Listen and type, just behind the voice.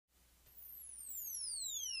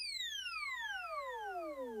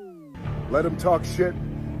Let them talk shit,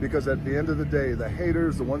 because at the end of the day, the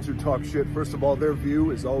haters, the ones who talk shit, first of all, their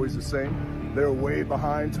view is always the same. They're way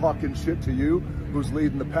behind talking shit to you, who's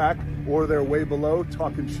leading the pack, or they're way below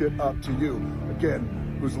talking shit up to you,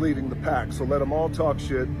 again, who's leading the pack. So let them all talk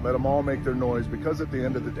shit, let them all make their noise, because at the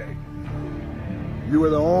end of the day, you are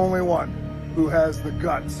the only one who has the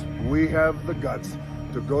guts. We have the guts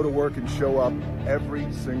to go to work and show up every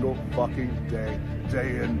single fucking day,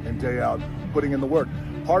 day in and day out, putting in the work.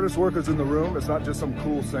 Hardest workers in the room. It's not just some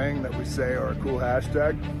cool saying that we say or a cool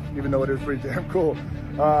hashtag, even though it is pretty damn cool.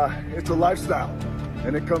 It's a lifestyle,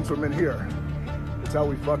 and it comes from in here. It's how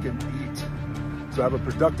we fucking eat. So have a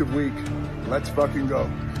productive week. Let's fucking go.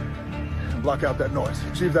 Block out that noise.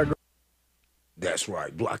 Achieve that. That's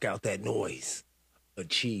right. Block out that noise.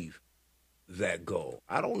 Achieve that goal.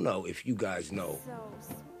 I don't know if you guys know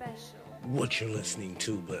what you're listening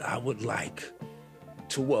to, but I would like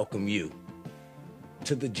to welcome you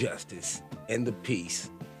to the Justice and the Peace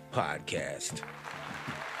podcast.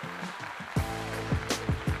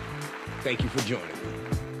 Thank you for joining me.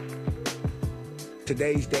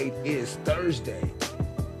 Today's date is Thursday,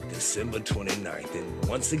 December 29th, and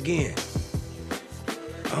once again,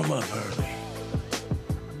 I'm up early,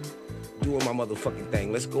 doing my motherfucking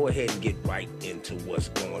thing. Let's go ahead and get right into what's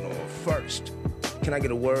going on. First, can I get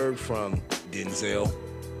a word from Denzel?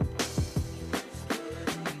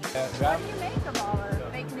 What do you make of all the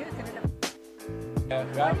fake news and it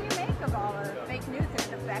What do you make of all the fake news and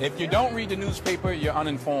it affects If you don't read the newspaper, you're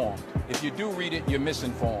uninformed. If you do read it, you're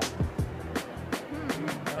misinformed. So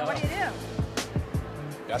what do you do?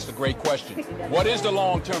 That's a great question. What is the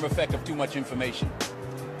long-term effect of too much information?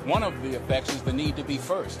 One of the effects is the need to be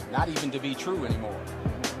first, not even to be true anymore.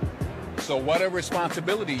 So what a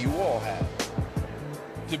responsibility you all have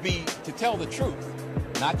to tell the truth,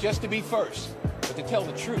 not just to be first, but to tell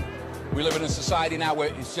the truth. We live in a society now where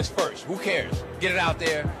it's just first. Who cares? Get it out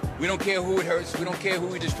there. We don't care who it hurts. We don't care who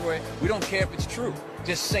we destroy. We don't care if it's true.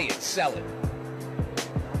 Just say it, sell it.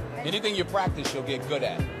 Anything you practice, you'll get good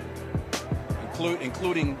at,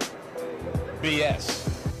 including BS.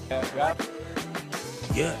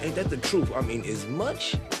 Yeah, ain't that the truth? I mean, as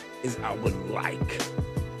much as I would like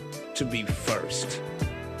to be first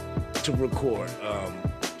to record,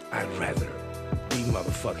 I'd rather be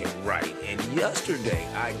motherfucking right. And yesterday,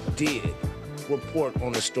 I did report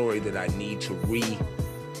on a story that I need to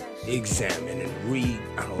re-examine and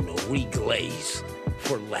reglaze,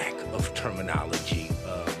 for lack of terminology.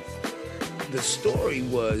 The story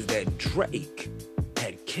was that Drake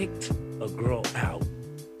had kicked a girl out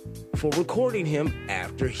for recording him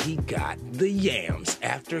after he got the yams,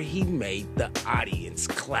 after he made the audience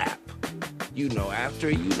clap.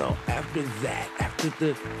 After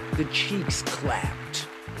the cheeks clapped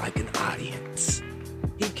like an audience.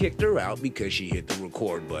 He kicked her out because she hit the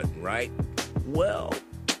record button, right? Well,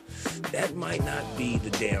 that might not be the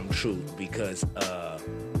damn truth, because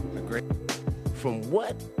from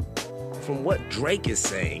what Drake is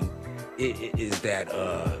saying, is that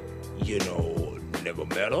never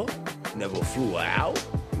met her, never flew her out,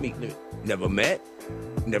 never met,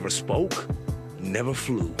 never spoke, never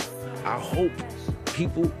flew. I hope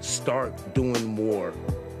people start doing more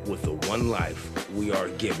with the one life we are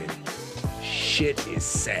given. Shit is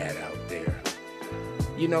sad out there.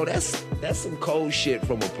 That's some cold shit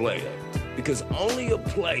from a player, because only a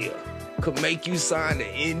player could make you sign an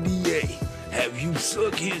NDA, have you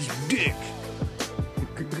suck his dick,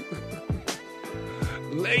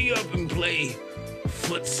 lay up and play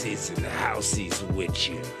footsies and houseies with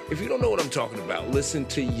you. If you don't know what I'm talking about, listen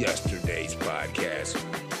to yesterday's podcast.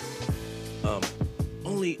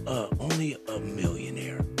 Only a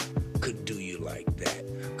millionaire could do you like that,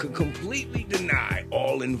 could completely deny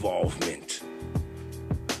all involvement.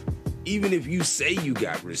 Even if you say you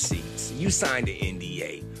got receipts, you signed an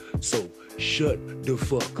NDA, so shut the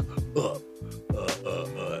fuck up.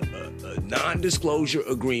 A non-disclosure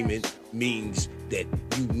agreement means that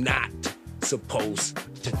you're not supposed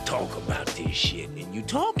to talk about this shit, and you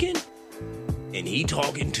talking, and he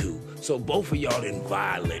talking too. So both of y'all done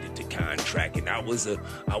violated the contract, and I was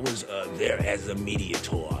there as a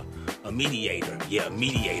mediator. A mediator. Yeah, a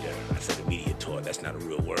mediator. I said a mediator. That's not a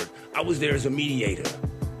real word. I was there as a mediator.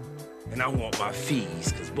 And I want my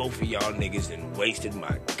fees, because both of y'all niggas done wasted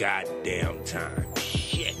my goddamn time.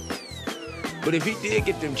 Shit. But if he did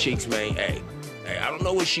get them cheeks, man, hey, I don't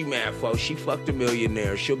know what she mad for. She fucked a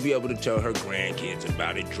millionaire. She'll be able to tell her grandkids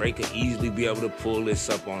about it. Drake could easily be able to pull this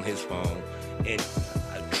up on his phone. And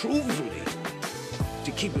truthfully,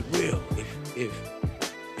 to keep it real, if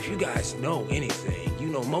you guys know anything,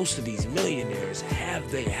 most of these millionaires have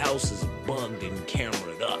their houses bugged and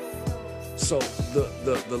cameraed up. So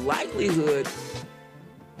the likelihood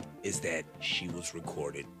is that she was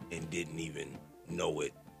recorded and didn't even know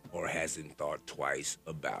it or hasn't thought twice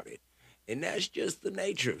about it. And that's just the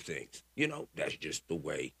nature of things. You know, that's just the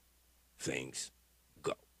way things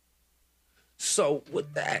go. So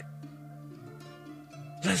with that,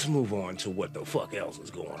 let's move on to what the fuck else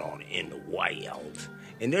is going on in the wild.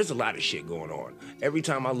 And there's a lot of shit going on. Every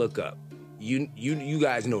time I look up, you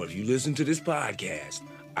guys know, if you listen to this podcast,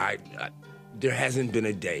 there hasn't been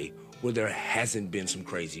a day where there hasn't been some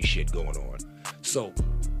crazy shit going on. So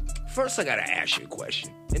first I gotta ask you a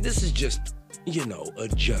question. And this is just, you know, a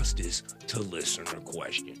justice to listener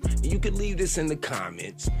question. And you can leave this in the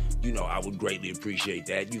comments. You know, I would greatly appreciate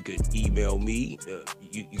that. You could email me.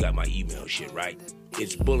 You got my email shit, right?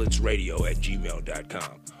 It's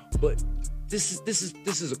bulletsradio@gmail.com. But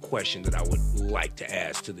this is a question that I would like to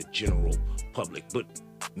ask to the general public, but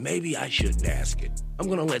maybe I shouldn't ask it. I'm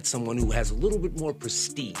gonna let someone who has a little bit more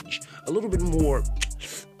prestige, a little bit more,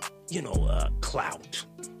 you know, clout.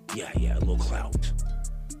 Yeah, a little clout.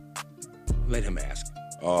 Let him ask.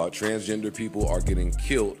 Transgender people are getting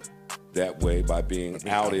killed that way by being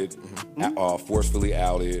outed, forcefully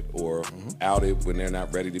outed, or outed when they're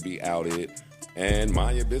not ready to be outed. And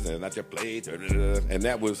mind your business, not your place. And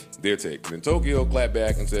that was their take. And then Tokyo clapped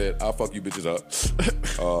back and said, "I'll fuck you bitches up."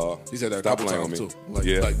 He said that a stop couple playing times on me.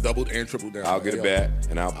 too. Like doubled and tripled down. I'll get a bat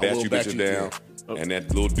and I'll bat you bitches down. And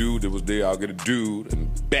that little dude that was there, I'll get a dude and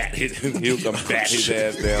he'll come bat his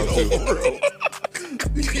ass down too.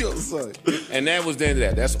 Yo, son. And that was the end of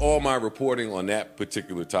that. That's all my reporting on that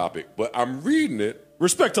particular topic. But I'm reading it.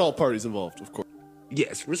 Respect to all parties involved, of course.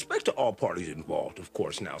 Yes, respect to all parties involved, of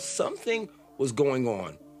course. Now, something was going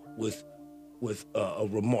on with a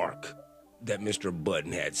remark that Mr.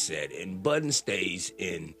 Budden had said, and Budden stays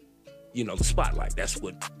in, you know, the spotlight. That's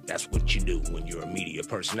what you do when you're a media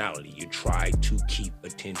personality. You try to keep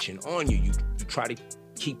attention on you. You try to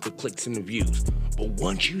keep the clicks and the views. But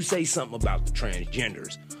once you say something about the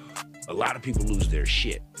transgenders, a lot of people lose their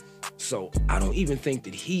shit. So I don't even think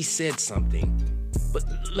that he said something, but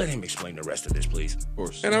let him explain the rest of this, please. Of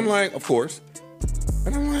course. And I'm like, of course.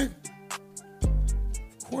 And I'm like,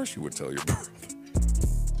 of course you would tell your brother.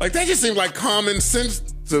 Like, that just seemed like common sense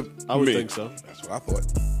to I would me. think so. That's what I thought.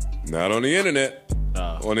 Not on the internet.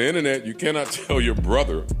 On the internet, you cannot tell your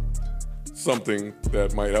brother something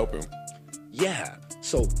that might help him. Yeah,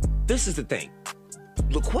 so this is the thing.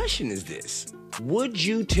 The question is this. Would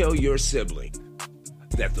you tell your sibling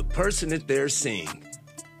that the person that they're seeing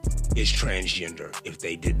is transgender if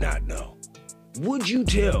they did not know? Would you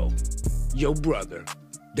tell your brother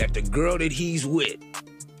that the girl that he's with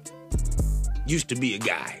used to be a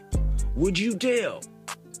guy? Would you tell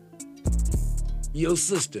your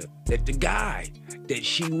sister that the guy that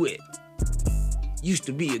she with used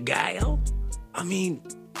to be a guy? I mean,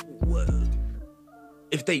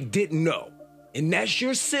 if they didn't know, and that's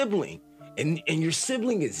your sibling, and your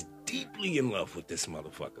sibling is deeply in love with this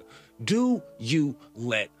motherfucker, do you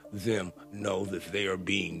let them know that they are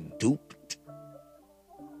being duped?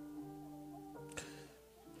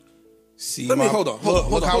 See, Let me hold on.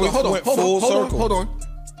 Hold on.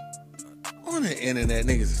 On the internet,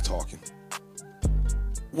 niggas is talking.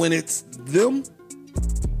 When it's them,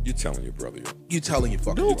 You're telling your brother. you telling your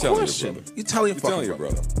fucking You're telling brother. your brother. You telling your You're fucking telling your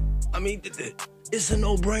brother. I mean, it's a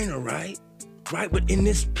no-brainer, right? Right? But in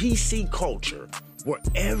this PC culture, where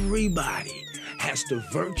everybody has to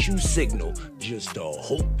virtue signal just to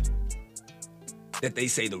hope that they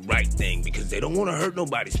say the right thing because they don't want to hurt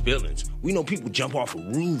nobody's feelings. We know people jump off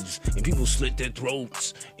of roofs and people slit their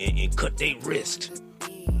throats and cut their wrist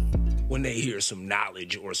when they hear some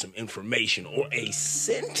knowledge or some information or a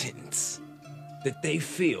sentence that they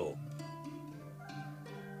feel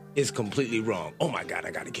is completely wrong. Oh my God,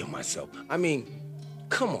 I gotta kill myself. I mean,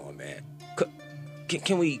 come on, man.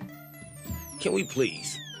 Can we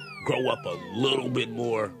please grow up a little bit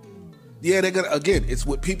more? Yeah, they're gonna, again, it's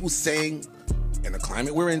what people saying in the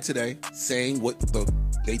climate we're in today, saying what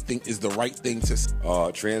they think is the right thing to say.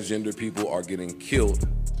 Transgender people are getting killed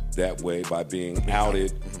that way by being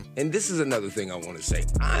outed. And this is another thing I want to say.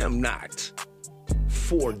 I am not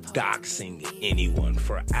for doxing anyone,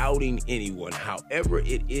 for outing anyone. However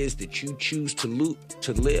it is that you choose to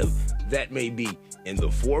live, that may be in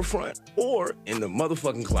the forefront or in the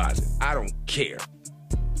motherfucking closet. I don't care.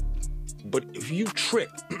 But if you trick,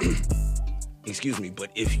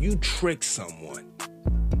 if you trick someone,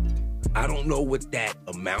 I don't know what that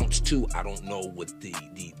amounts to. I don't know what the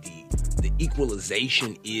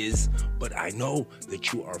equalization is, but I know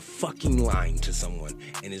that you are fucking lying to someone.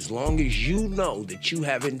 And as long as you know that you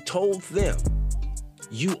haven't told them,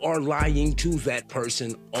 you are lying to that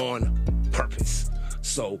person on purpose.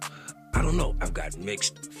 So, I don't know. I've got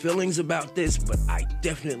mixed feelings about this, but I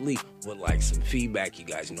definitely would like some feedback. You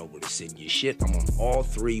guys know where to send your shit. I'm on all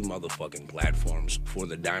 3 motherfucking platforms for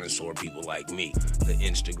the dinosaur people like me. The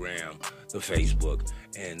Instagram, the Facebook,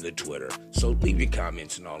 and the Twitter. So leave your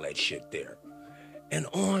comments and all that shit there. And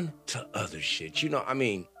on to other shit. You know, I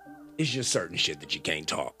mean, it's just certain shit that you can't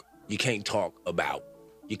talk. You can't talk about.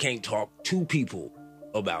 You can't talk to people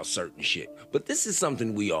about certain shit. But this is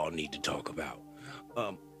something we all need to talk about.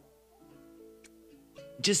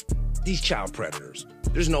 Just these child predators.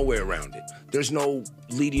 There's no way around it. There's no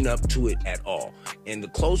leading up to it at all. And the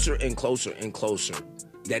closer and closer and closer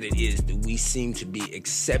that it is that we seem to be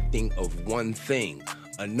accepting of one thing,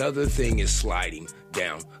 another thing is sliding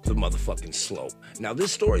down the motherfucking slope. Now,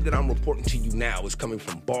 this story that I'm reporting to you now is coming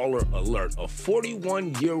from Baller Alert. A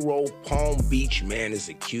 41-year-old Palm Beach man is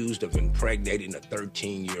accused of impregnating a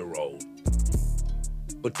 13-year-old.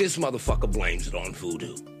 But this motherfucker blames it on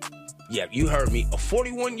voodoo. Yeah, you heard me. A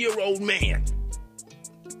 41-year-old man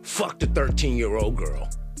fucked a 13-year-old girl,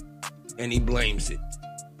 and he blames it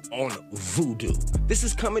on voodoo. This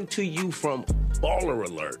is coming to you from Baller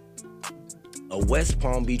Alert. A West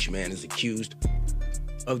Palm Beach man is accused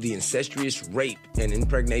of the incestuous rape and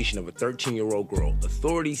impregnation of a 13-year-old girl.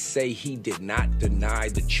 Authorities say he did not deny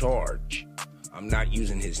the charge. I'm not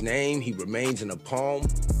using his name. He remains in a Palm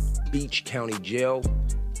Beach County jail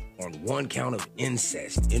on 1 count of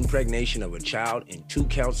incest, impregnation of a child, and 2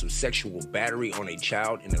 counts of sexual battery on a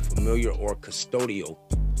child in a familiar or custodial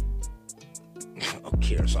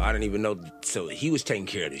care. So I didn't even know. So he was taking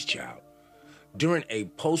care of this child. During a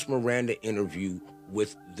post-Miranda interview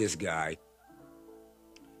with this guy,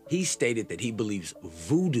 he stated that he believes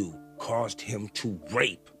voodoo caused him to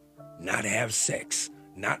rape, not have sex,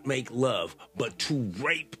 not make love, but to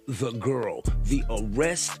rape the girl. The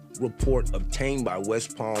arrest report obtained by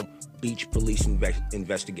West Palm Beach police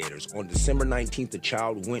investigators. On December 19th, the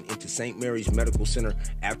child went into St. Mary's Medical Center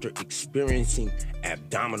after experiencing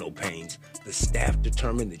abdominal pains. The staff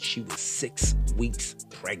determined that she was 6 weeks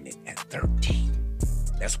pregnant at 13.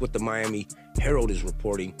 That's what the Miami Herald is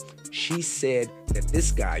reporting. She said that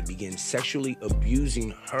this guy began sexually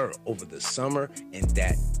abusing her over the summer and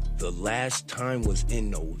that the last time was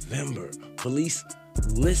in November. Police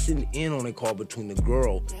listened in on a call between the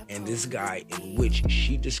girl and this guy in which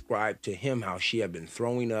she described to him how she had been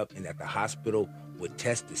throwing up and that the hospital would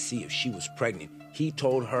test to see if she was pregnant. He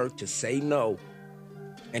told her to say no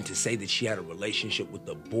and to say that she had a relationship with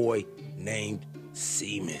a boy named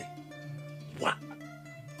Seaman. What?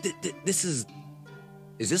 Is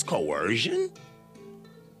this coercion?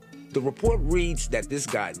 The report reads that this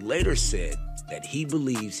guy later said that he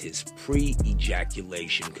believes his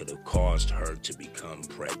pre-ejaculation could have caused her to become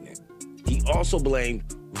pregnant. He also blamed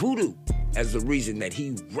voodoo as the reason that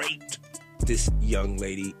he raped this young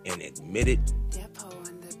lady and admitted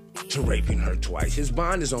to raping her twice. His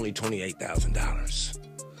bond is only $28,000.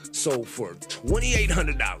 So for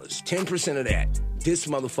 $2,800, 10% of that, this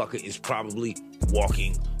motherfucker is probably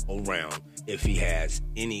walking around. If he has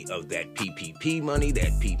any of that PPP money,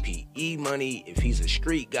 that PPE money, if he's a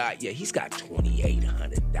street guy, yeah, he's got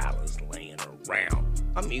 $2,800 laying around.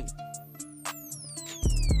 I mean,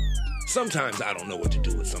 sometimes I don't know what to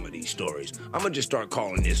do with some of these stories. I'm gonna just start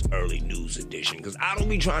calling this early news edition because I don't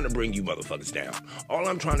be trying to bring you motherfuckers down. All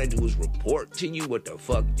I'm trying to do is report to you what the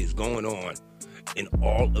fuck is going on in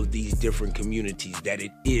all of these different communities that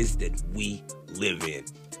it is that we live in.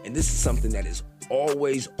 And this is something that is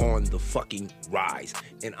always on the fucking rise.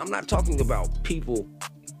 And I'm not talking about people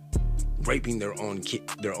raping their own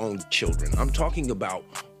children. I'm talking about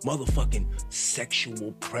motherfucking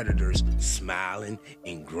sexual predators smiling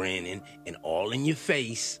and grinning and all in your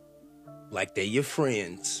face like they're your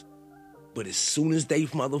friends. But as soon as they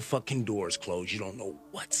motherfucking doors close, you don't know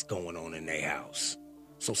what's going on in their house.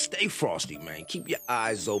 So stay frosty, man. Keep your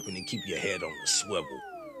eyes open and keep your head on the swivel.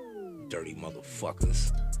 Dirty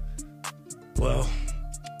motherfuckers. Well,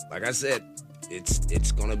 like I said,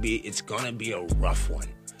 it's gonna be a rough one.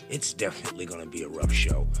 It's definitely gonna be a rough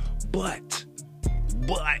show. But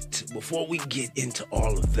before we get into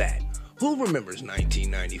all of that, who remembers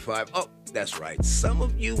 1995? Oh, that's right. Some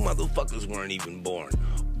of you motherfuckers weren't even born.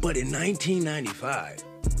 But in 1995,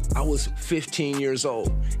 I was 15 years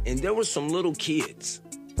old, and there were some little kids.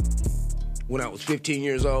 When I was 15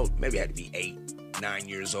 years old, maybe I had to be 8, 9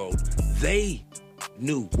 years old. They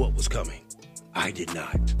knew what was coming. I did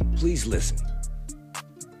not. Please listen.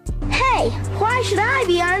 Hey, why should I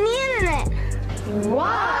be on the internet?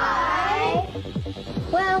 Why?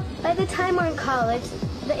 Well, by the time we're in college,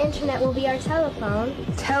 the internet will be our telephone,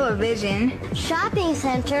 television, shopping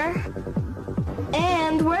center,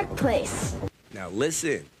 and workplace. Now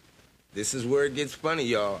listen, this is where it gets funny,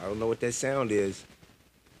 y'all. I don't know what that sound is.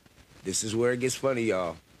 This is where it gets funny,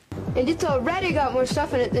 y'all. And it's already got more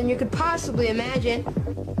stuff in it than you could possibly imagine.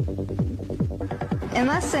 In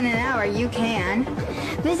less than an hour, you can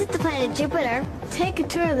Visit the planet Jupiter. Take a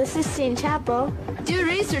tour of the Sistine Chapel. Do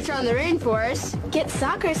research on the rainforest. Get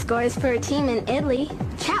soccer scores for a team in Italy.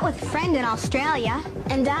 chat with a friend in Australia.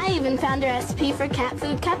 And I even found a recipe for cat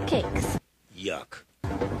food cupcakes. Yuck.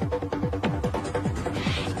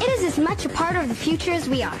 It is as much a part of the future as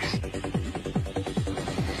we are.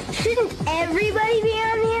 Shouldn't everybody be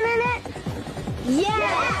on the internet?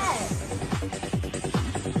 Yes!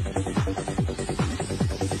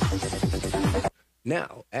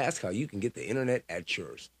 Now, ask how you can get the internet at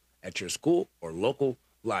yours, at your school or local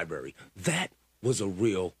library. That was a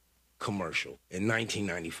real commercial in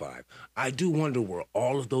 1995. I do wonder where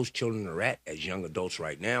all of those children are at as young adults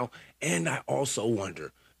right now, and I also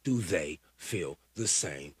wonder, do they feel the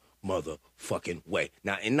same motherfucking way?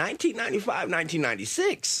 Now, in 1995,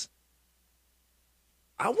 1996,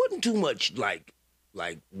 I wasn't too much like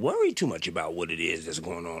worried too much about what it is that's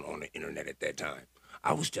going on the internet at that time.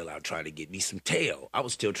 I was still out trying to get me some tail. I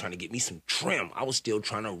was still trying to get me some trim. I was still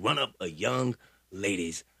trying to run up a young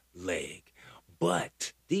lady's leg.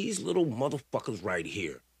 But these little motherfuckers right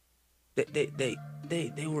here,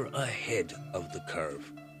 they were ahead of the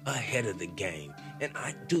curve, ahead of the game. And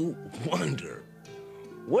I do wonder,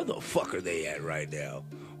 where the fuck are they at right now?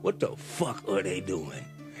 What the fuck are they doing?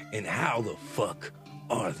 And how the fuck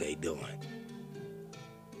are they doing?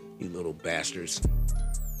 You little bastards.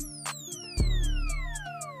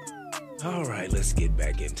 All right, let's get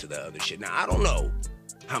back into the other shit. Now, I don't know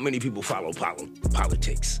how many people follow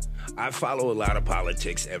politics. I follow a lot of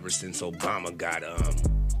politics ever since Obama got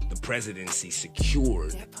the presidency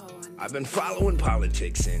secured. I've been following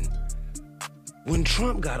politics, and when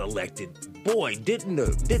Trump got elected, boy, didn't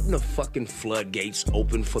the fucking floodgates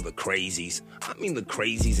open for the crazies? I mean, the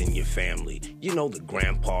crazies in your family. You know, the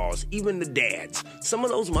grandpas, even the dads. Some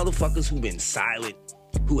of those motherfuckers who've been silent,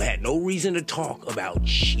 who had no reason to talk about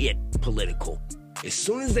shit political. As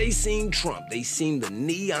soon as they seen Trump, they seen the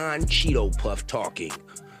neon Cheeto Puff talking,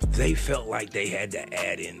 they felt like they had to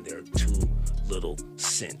add in their 2 little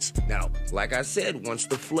cents. Now, like I said, once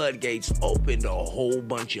the floodgates opened, a whole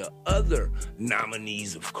bunch of other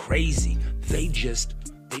nominees of crazy, they just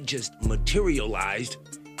materialized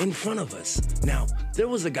in front of us. Now, there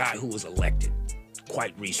was a guy who was elected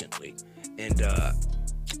quite recently, and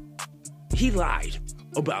he lied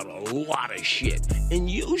about a lot of shit. And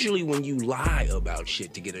usually when you lie about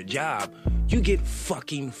shit to get a job, you get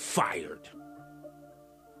fucking fired.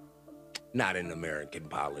 Not in American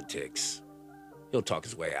politics. He'll talk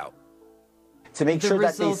his way out. To make sure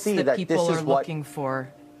that they see that this is what looking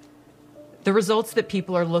for. The results that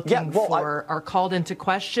people are looking for are called into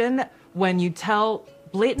question when you tell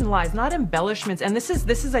blatant lies, not embellishments. And this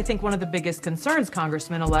is, I think, one of the biggest concerns,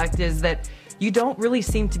 Congressman-elect, is that you don't really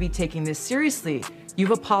seem to be taking this seriously.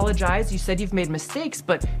 You've apologized, you said you've made mistakes,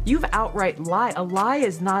 but you've outright lied. A lie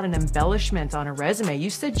is not an embellishment on a resume. You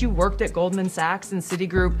said you worked at Goldman Sachs and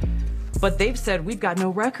Citigroup, but they've said, we've got no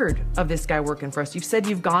record of this guy working for us. You've said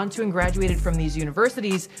you've gone to and graduated from these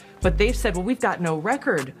universities, but they've said, well, we've got no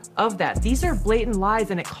record of that. These are blatant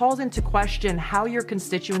lies, and it calls into question how your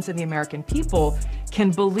constituents and the American people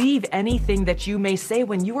can believe anything that you may say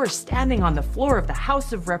when you are standing on the floor of the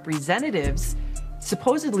House of Representatives,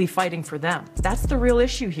 supposedly fighting for them. That's the real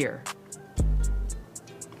issue here.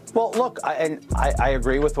 Well, look, I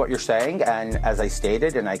agree with what you're saying, and as I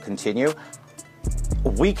stated, and I continue,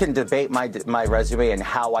 we can debate my resume and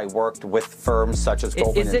how I worked with firms such as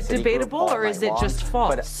Goldman and Citigroup. Is it debatable, or is it just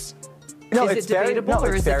false? No, is it debatable,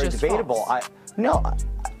 or is it just debatable. False?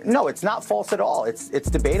 No, it's not false at all. It's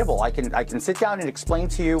debatable. I can sit down and explain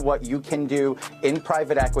to you what you can do in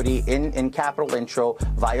private equity, in capital intro,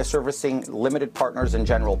 via servicing limited partners and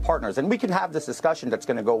general partners. And we can have this discussion that's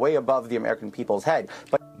going to go way above the American people's head.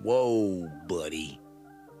 But whoa, buddy.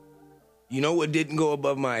 You know what didn't go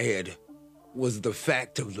above my head? Was the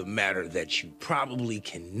fact of the matter that you probably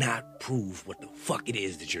cannot prove what the fuck it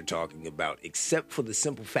is that you're talking about, except for the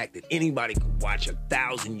simple fact that anybody could watch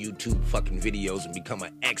 1,000 YouTube fucking videos and become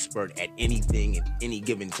an expert at anything at any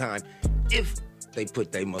given time if they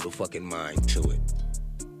put their motherfucking mind to it.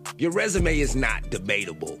 Your resume is not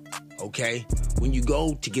debatable, okay? When you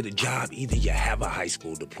go to get a job, either you have a high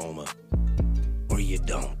school diploma or you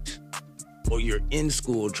don't, or you're in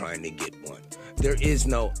school trying to get one. There is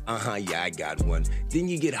no, yeah, I got one. Then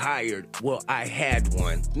you get hired. Well, I had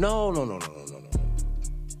one. No.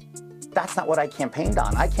 That's not what I campaigned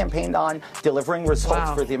on. I campaigned on delivering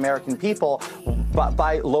results for the American people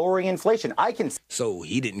by lowering inflation. So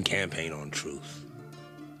he didn't campaign on truth.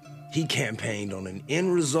 He campaigned on an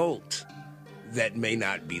end result that may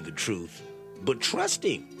not be the truth, but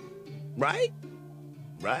trusting, right?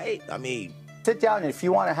 Right? I mean, sit down, and if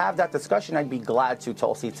you want to have that discussion, I'd be glad to,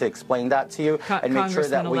 Tulsi, to explain that to you and make sure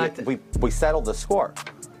that we settle the score.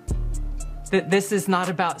 This is not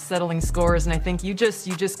about settling scores, and I think you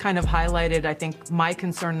just kind of highlighted, I think, my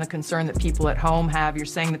concern and the concern that people at home have. You're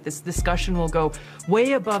saying that this discussion will go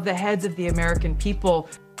way above the heads of the American people.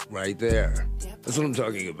 Right there. That's what I'm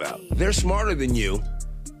talking about. They're smarter than you,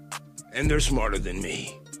 and they're smarter than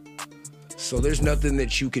me. So there's nothing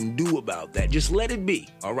that you can do about that. Just let it be,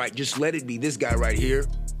 all right? Just let it be. This guy right here,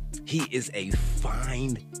 he is a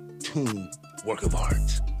fine-tuned work of art.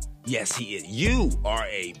 Yes, he is. You are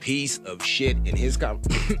a piece of shit in his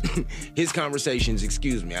conversations.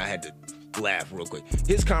 Excuse me, I had to laugh real quick.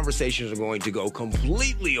 His conversations are going to go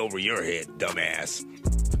completely over your head, dumbass.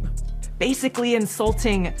 Basically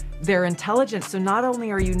insulting their intelligence. So not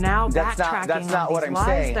only are you now backtracking on these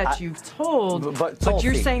lies that you've told, but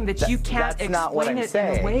you're saying that you can't explain it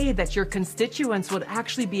in a way that your constituents would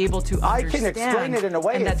actually be able to understand. I can explain it in a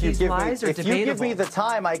way if you give me the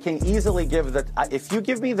time, I can easily if you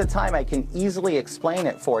give me the time, I can easily explain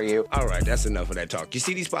it for you. All right, that's enough of that talk. You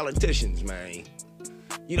see these politicians, man?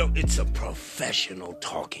 You know, it's a professional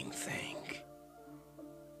talking thing.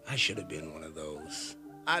 I should have been one of those.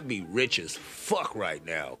 I'd be rich as fuck right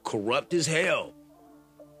now, corrupt as hell,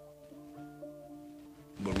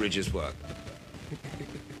 but rich as fuck.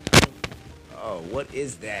 Oh, what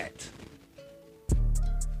is that?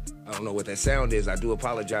 I don't know what that sound is. I do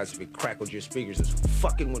apologize if it crackled your speakers. It's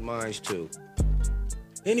fucking with mine too.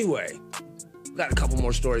 Anyway, got a couple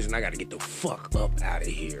more stories and I gotta get the fuck up out of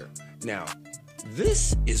here. Now,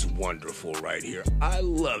 this is wonderful right here. I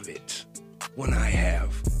love it when I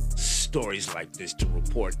have stories like this to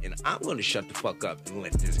report, and I'm going to shut the fuck up and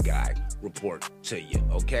let this guy report to you,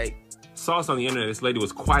 okay? Saw this on the internet. This lady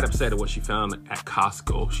was quite upset at what she found at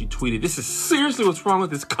Costco. She tweeted, "This is seriously what's wrong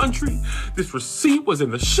with this country. This receipt was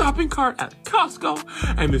in the shopping cart at Costco,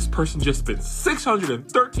 and this person just spent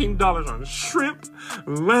 $613 on shrimp,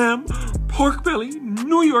 lamb, pork belly,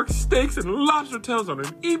 New York steaks, and lobster tails on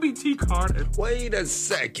an EBT card." And wait a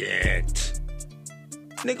second.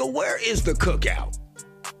 Nigga, where is the cookout?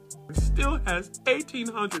 Still has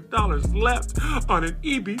 $1,800 left on an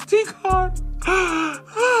EBT card.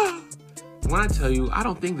 When I tell you, I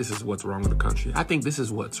don't think this is what's wrong with the country. I think this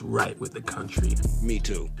is what's right with the country. Me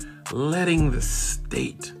too. Letting the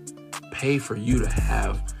state pay for you to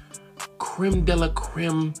have creme de la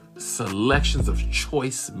creme selections of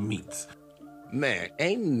choice meats. Man,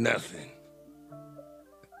 ain't nothing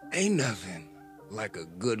like a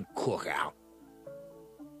good cookout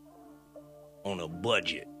on a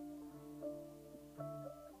budget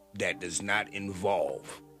that does not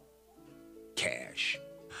involve cash.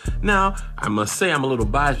 Now, I must say I'm a little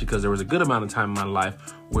biased because there was a good amount of time in my life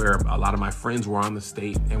where a lot of my friends were on the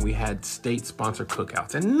state and we had state-sponsored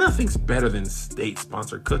cookouts. And nothing's better than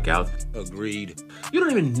state-sponsored cookouts. Agreed. You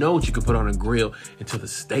don't even know what you can put on a grill until the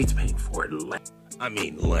state's paying for it. I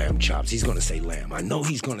mean, lamb chops. He's going to say lamb. I know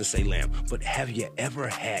he's going to say lamb. But have you ever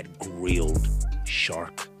had grilled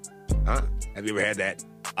shark? Huh? Have you ever had that?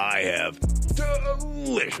 I have.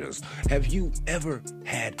 Delicious. Have you ever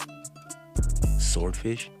had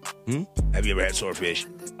swordfish? Have you ever had swordfish?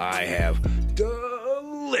 I have.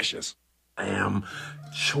 Delicious. Lamb,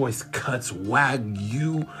 choice cuts,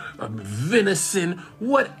 Wagyu, venison,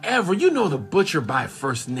 whatever. You know the butcher by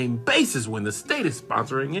first name basis when the state is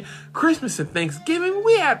sponsoring it. Christmas and Thanksgiving,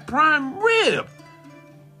 we had prime rib.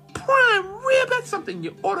 Prime rib, that's something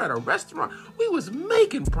you order at a restaurant. We was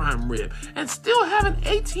making prime rib and still having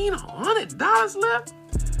 $1,800 left.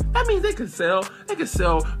 That means they could sell,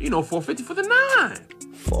 $450 for the 9.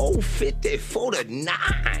 $450 for the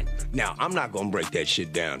 9. Now, I'm not gonna break that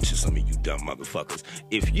shit down to some of you dumb motherfuckers.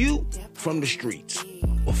 If you from the streets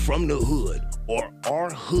or from the hood or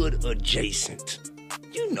are hood adjacent,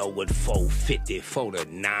 you know what $450 for the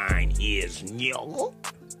 9 is, yo.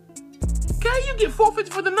 Okay, you get $450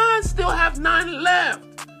 for the 9, still have 9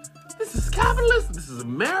 left. This is capitalism. This is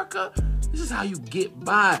America. This is how you get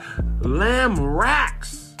by. Lamb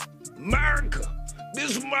racks. America.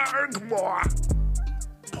 This is America, boy.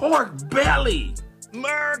 Pork belly.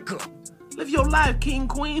 America. Live your life, king,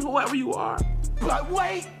 queen, whoever you are. But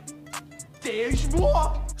wait, there's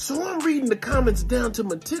more. So I'm reading the comments down to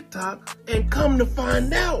my TikTok, and come to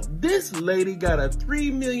find out, this lady got a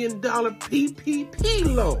 $3 million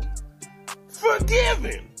PPP loan.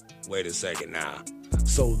 Forgiven. Wait a second now.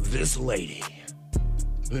 So this lady,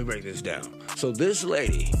 let me break this down. So this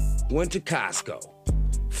lady went to Costco,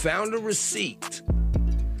 found a receipt,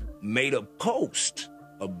 made a post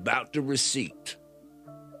about the receipt,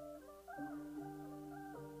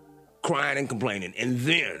 crying and complaining, and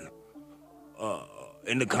then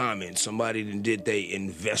in the comments, somebody did their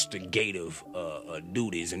investigative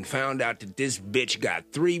duties and found out that this bitch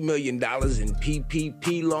got $3 million in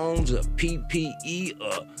PPP loans, PPE,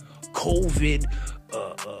 COVID,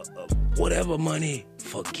 whatever money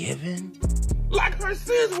forgiven. Like her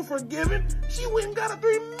sins were forgiven, she went and got a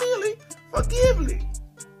 $3 million forgively.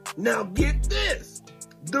 Now get this.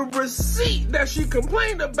 The receipt that she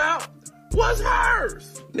complained about was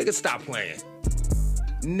hers. Nigga, stop playing.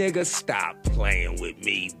 Nigga, stop playing with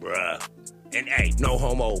me, bruh. And hey, no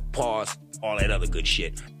homo, pause, all that other good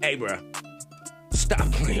shit. Hey, bruh, stop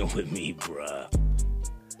playing with me, bruh.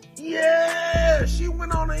 Yeah, she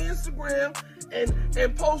went on her Instagram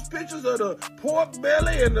and post pictures of the pork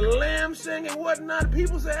belly and the lamb singing and whatnot.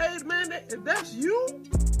 People say, hey, man, that's you?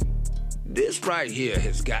 This right here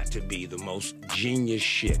has got to be the most genius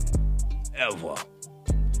shit ever.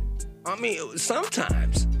 I mean,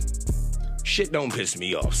 sometimes shit don't piss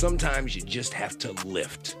me off. Sometimes you just have to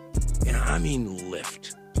lift. And I mean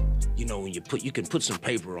lift. You know, when you can put some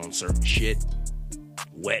paper on certain shit,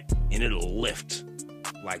 wet, and it'll lift.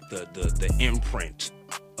 Like the imprint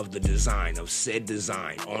of the design, of said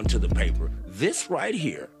design onto the paper. This right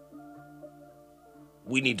here,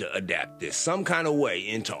 we need to adapt this some kind of way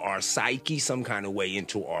into our psyche, some kind of way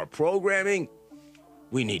into our programming.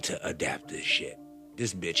 We need to adapt this shit.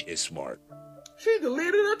 This bitch is smart. She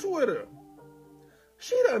deleted her Twitter.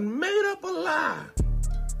 She done made up a lie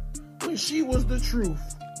when she was the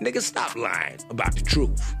truth. Nigga, stop lying about the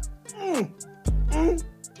truth.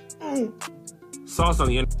 Sauce on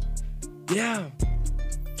the end. Yeah,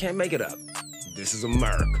 can't make it up. This is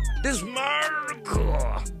America. This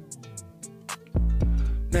America.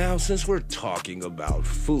 Now, since we're talking about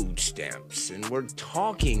food stamps and we're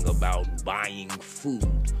talking about buying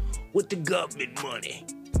food with the government money,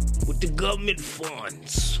 with the government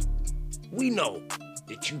funds, we know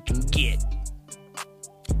that you can get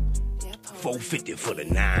 $4.50 for the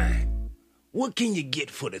 9. What can you get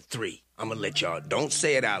for the 3? I'm gonna let y'all, don't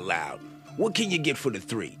say it out loud. What can you get for the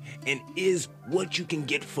 3? And is what you can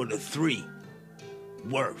get for the 3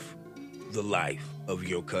 worth the life of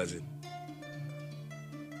your cousin?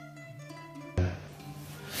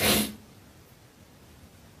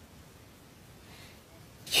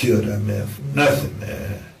 Killed that man for nothing,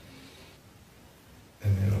 man.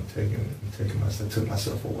 And then I took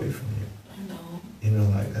myself away from you. I know. You know,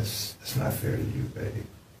 like that's not fair to you, baby.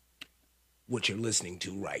 What you're listening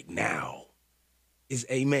to right now is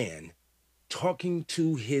a man talking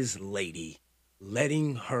to his lady,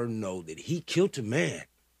 letting her know that he killed a man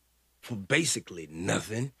for basically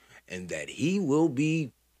nothing and that he will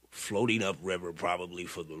be floating upriver probably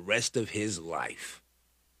for the rest of his life.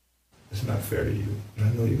 It's not fair to you. And I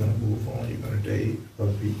know you're going to move on. You're going to date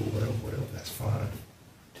other people, whatever. That's fine.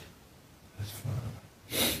 That's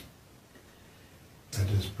fine. I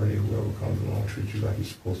just pray whoever comes along treats you like you're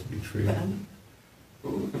supposed to be treated.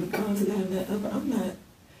 Regardless of that,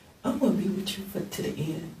 I'm going to be with you to the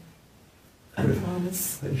end. I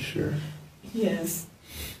promise. Are you sure? Yes.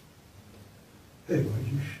 Hey, well,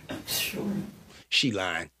 you I'm sure. She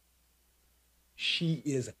lying. She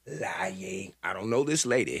is lying. I don't know this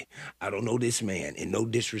lady. I don't know this man, and no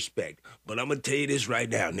disrespect. But I'm going to tell you this right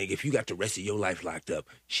now, nigga. If you got the rest of your life locked up,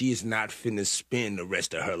 she is not finna spend the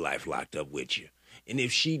rest of her life locked up with you. And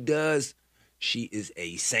if she does, she is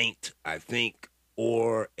a saint, I think,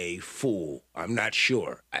 or a fool. I'm not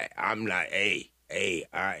sure. I am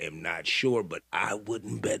not sure, but I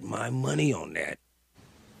wouldn't bet my money on that.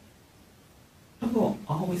 I'm going to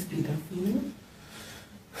always be there for you.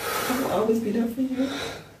 I will always be there for you.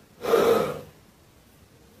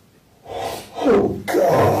 Oh,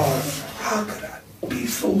 God. How could I be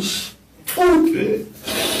so stupid?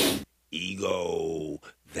 Ego.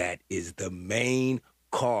 That is the main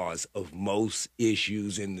cause of most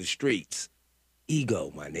issues in the streets. Ego,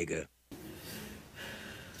 my nigga.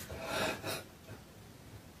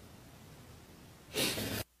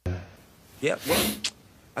 Yeah, well,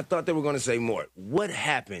 I thought they were going to say more. What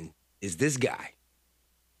happened is this guy.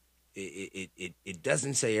 It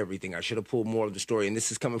doesn't say everything. I should have pulled more of the story, and this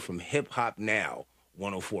is coming from Hip Hop Now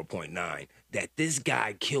 104.9, that this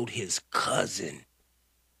guy killed his cousin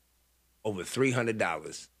over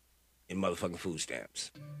 $300 in motherfucking food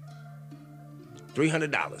stamps.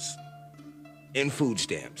 $300 in food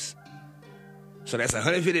stamps. So that's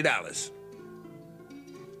 $150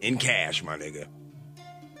 in cash, my nigga.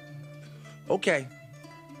 Okay.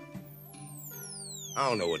 I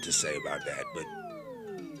don't know what to say about that, but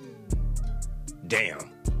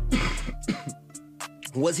damn.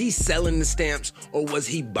 Was he selling the stamps or was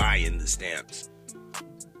he buying the stamps?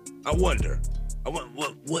 I wonder.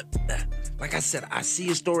 What? Like I said, I see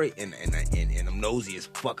a story and I'm nosy as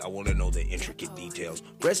fuck. I want to know the intricate details.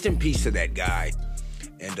 Rest in peace to that guy.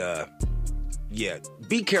 And yeah,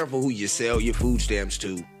 be careful who you sell your food stamps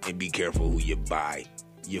to, and be careful who you buy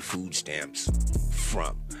your food stamps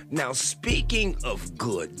from. Now, speaking of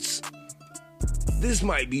goods, this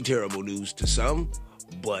might be terrible news to some,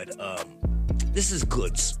 but this is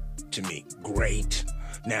goods to me. Great.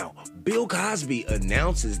 Now, Bill Cosby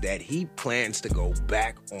announces that he plans to go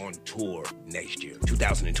back on tour next year,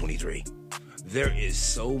 2023. There is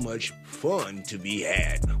so much fun to be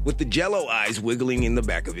had with the Jell-O eyes wiggling in the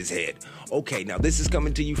back of his head. Okay, now this is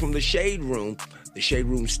coming to you from the Shade Room. The Shade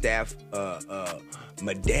Room staff,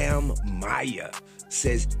 Madame Maya,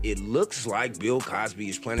 says it looks like Bill Cosby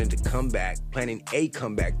is planning a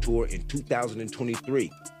comeback tour in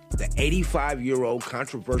 2023. The 85-year-old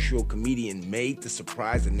controversial comedian made the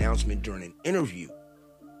surprise announcement during an interview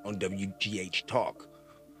on WGH Talk,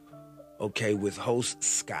 okay, with host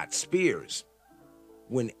Scott Spears.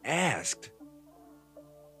 When asked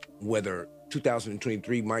whether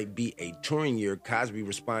 2023 might be a touring year, Cosby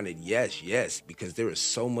responded, yes, because there is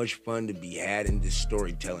so much fun to be had in this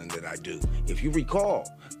storytelling that I do. If you recall,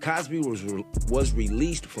 Cosby was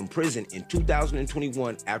released from prison in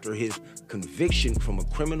 2021 after his conviction from a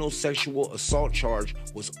criminal sexual assault charge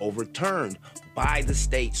was overturned by the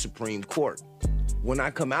state Supreme Court. When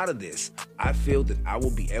I come out of this, I feel that I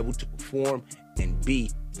will be able to perform and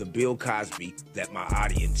be the Bill Cosby that my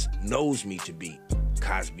audience knows me to be,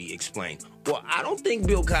 Cosby explained. Well, I don't think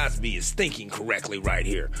Bill Cosby is thinking correctly right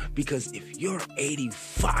here, because if you're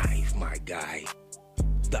 85, my guy,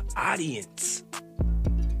 the audience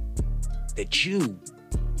that you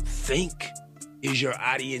think is your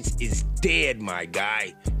audience is dead, my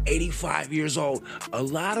guy. 85 years old. A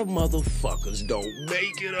lot of motherfuckers don't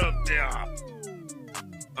make it up there.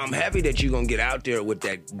 I'm happy that you're gonna get out there with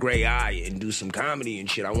that gray eye and do some comedy and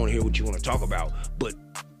shit. I want to hear what you want to talk about. But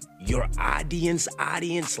your audience,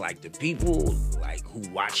 like the people like who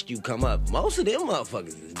watched you come up, most of them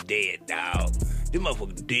motherfuckers is dead, dog. Them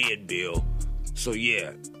motherfuckers dead, Bill. So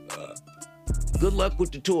yeah, good luck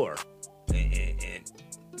with the tour. And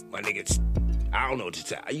my niggas, I don't know what to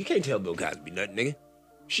tell. You can't tell Bill Cosby nothing, nigga.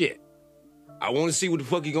 Shit. I want to see what the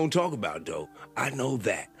fuck he gonna talk about, though. I know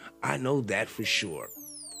that for sure.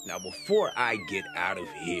 Now, before I get out of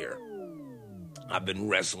here, I've been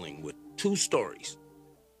wrestling with two stories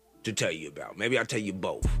to tell you about. Maybe I'll tell you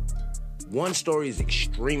both. One story is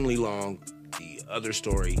extremely long. The other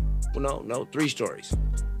story, well, no, 3 stories.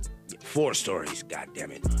 4 stories, God damn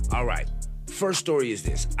it. All right, first story is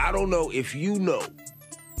this. I don't know if you know,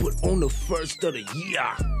 but on the first of the year,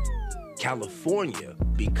 California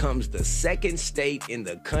becomes the second state in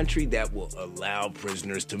the country that will allow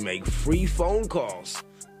prisoners to make free phone calls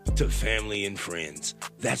to family and friends.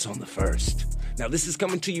 That's on the 1st. Now, this is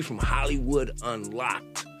coming to you from Hollywood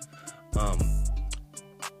Unlocked.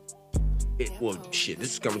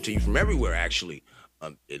 This is coming to you from everywhere, actually.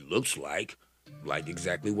 It looks like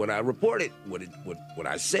exactly what I reported, what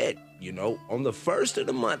I said. You know, on the 1st of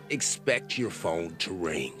the month, expect your phone to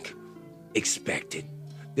ring. Expect it.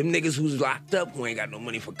 Them niggas who's locked up, who ain't got no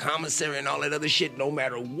money for commissary and all that other shit, no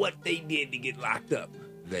matter what they did to get locked up,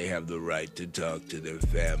 they have the right to talk to their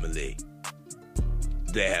family.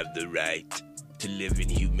 They have the right to live in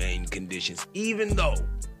humane conditions, even though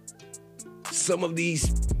some of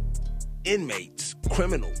these inmates,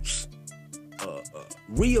 criminals,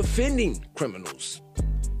 reoffending criminals,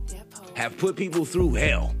 have put people through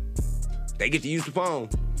hell. They get to use the phone.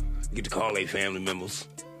 They get to call their family members.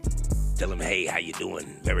 Tell them, hey, how you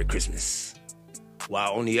doing? Merry Christmas.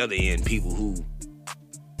 While on the other end, people who,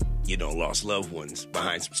 lost loved ones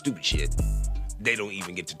behind some stupid shit, they don't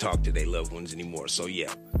even get to talk to their loved ones anymore. So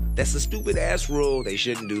yeah, that's a stupid ass rule. They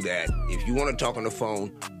shouldn't do that. If you want to talk on the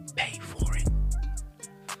phone, pay for it.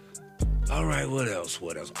 All right, what else?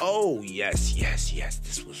 Oh, yes.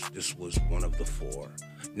 This was one of the 4.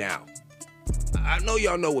 Now, I know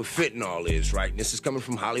y'all know what fentanyl is, right? This is coming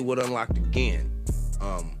from Hollywood Unlocked again.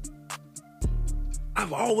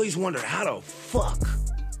 I've always wondered how the fuck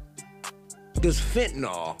does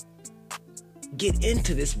fentanyl get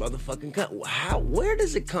into this motherfucking country? Where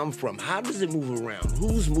does it come from? How does it move around?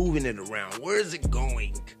 Who's moving it around? Where is it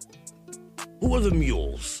going? Who are the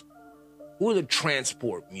mules? Who are the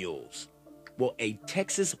transport mules? Well, a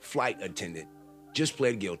Texas flight attendant just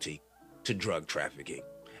pled guilty to drug trafficking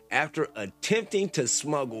after attempting to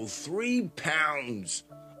smuggle 3 pounds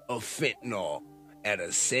of fentanyl at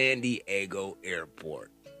a San Diego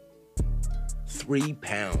airport. 3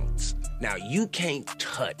 pounds. Now, you can't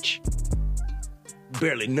touch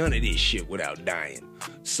barely none of this shit without dying.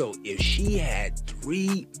 So if she had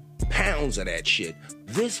 3 pounds of that shit,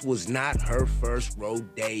 this was not her first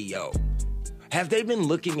rodeo. Have they been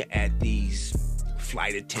looking at these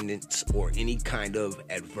flight attendants or any kind of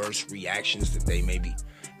adverse reactions that they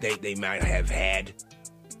might have had?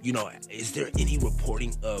 You know, is there any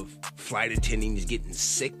reporting of flight attendants getting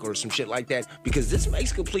sick or some shit like that? Because this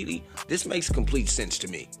makes complete sense to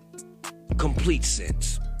me. Complete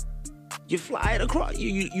sense. You fly it across,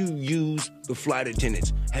 you use the flight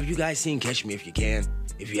attendants. Have you guys seen Catch Me If You Can?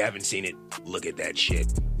 If you haven't seen it, look at that shit.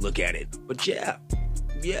 Look at it. But yeah,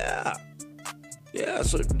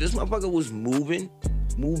 so this motherfucker was moving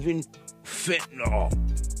fentanyl,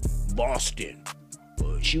 Boston.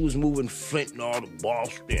 She was moving fentanyl to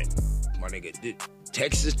Boston. My nigga,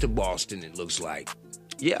 Texas to Boston, it looks like.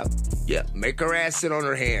 Yeah, make her ass sit on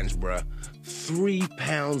her hands, bruh. 3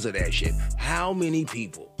 pounds of that shit. How many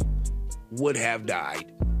people would have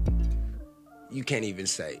died? You can't even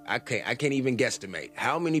say. I can't even guesstimate.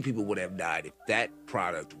 How many people would have died if that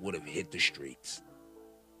product would have hit the streets?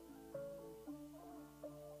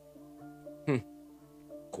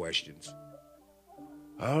 Questions.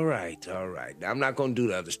 All right. Now, I'm not going to do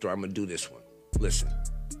the other story. I'm going to do this one. Listen.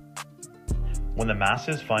 When the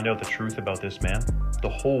masses find out the truth about this man, the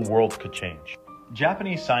whole world could change.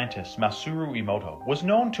 Japanese scientist Masaru Emoto was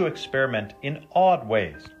known to experiment in odd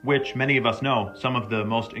ways, which many of us know some of the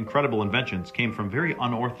most incredible inventions came from very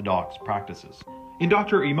unorthodox practices. In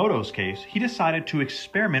Dr. Emoto's case, he decided to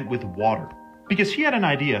experiment with water because he had an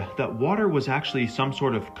idea that water was actually some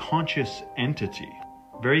sort of conscious entity,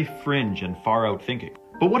 very fringe and far out thinking.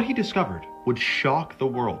 But what he discovered would shock the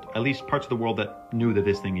world, at least parts of the world that knew that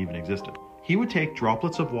this thing even existed. He would take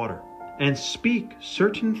droplets of water and speak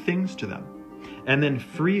certain things to them, and then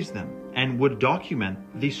freeze them, and would document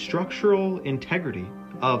the structural integrity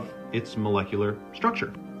of its molecular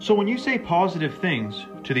structure. So when you say positive things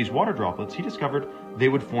to these water droplets, he discovered they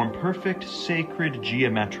would form perfect, sacred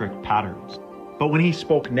geometric patterns. But when he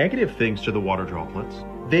spoke negative things to the water droplets,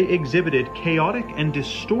 they exhibited chaotic and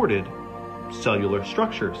distorted cellular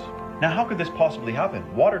structures. Now, how could this possibly happen?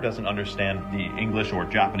 Water doesn't understand the English or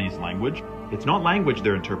Japanese language. It's not language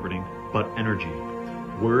they're interpreting, but energy.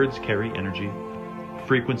 Words carry energy,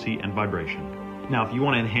 frequency, and vibration. Now, if you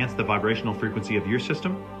want to enhance the vibrational frequency of your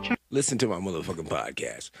system, listen to my motherfucking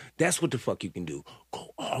podcast. That's what the fuck you can do.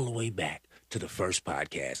 Go all the way back to the first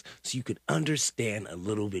podcast so you could understand a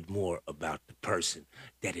little bit more about the person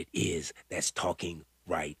that it is that's talking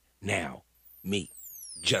right now. Me,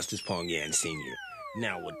 Justice Pongyan Sr.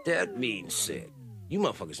 Now, with that being said, you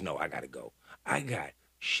motherfuckers know I gotta go. I got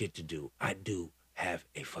shit to do. I do have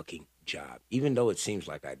a fucking job. Even though it seems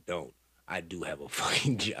like I don't, I do have a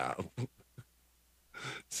fucking job.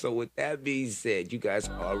 So with that being said, you guys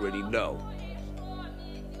already know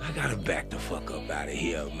I gotta back the fuck up out of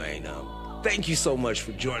here, man. Thank you so much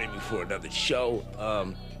for joining me for another show.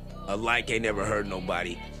 A like ain't never hurt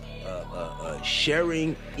nobody.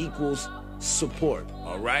 Sharing equals support,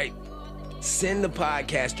 all right? Send the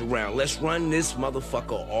podcast around. Let's run this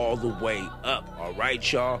motherfucker all the way up, all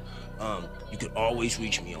right, y'all? You can always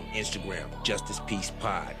reach me on Instagram, Justice Peace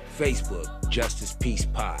Pod, Facebook, Justice Peace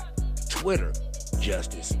Pod, Twitter,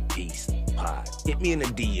 Justice Peace Pod. Hit me in the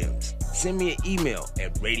DMs. Send me an email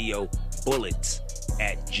at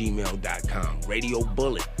radiobullets@gmail.com.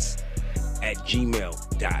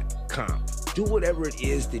 radiobullets@gmail.com. Do whatever it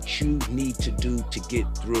is that you need to do to get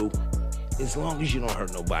through. As long as you don't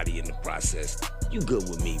hurt nobody in the process, you good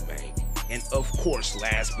with me, man. And of course,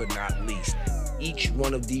 last but not least, each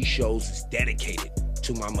one of these shows is dedicated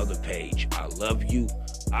to my mother Paige. I love you.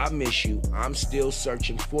 I miss you. I'm still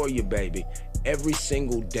searching for you, baby. Every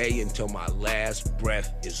single day until my last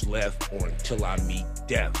breath is left or until I meet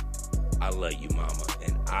death. I love you, mama,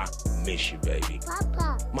 and I miss you, baby.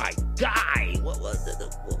 Papa. My guy.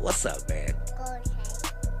 What's up, man?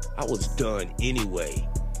 I was done anyway,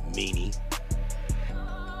 meanie.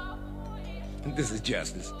 This is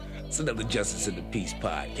Justice. It's another Justice in the Peace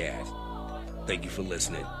podcast. Thank you for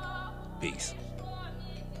listening. Peace.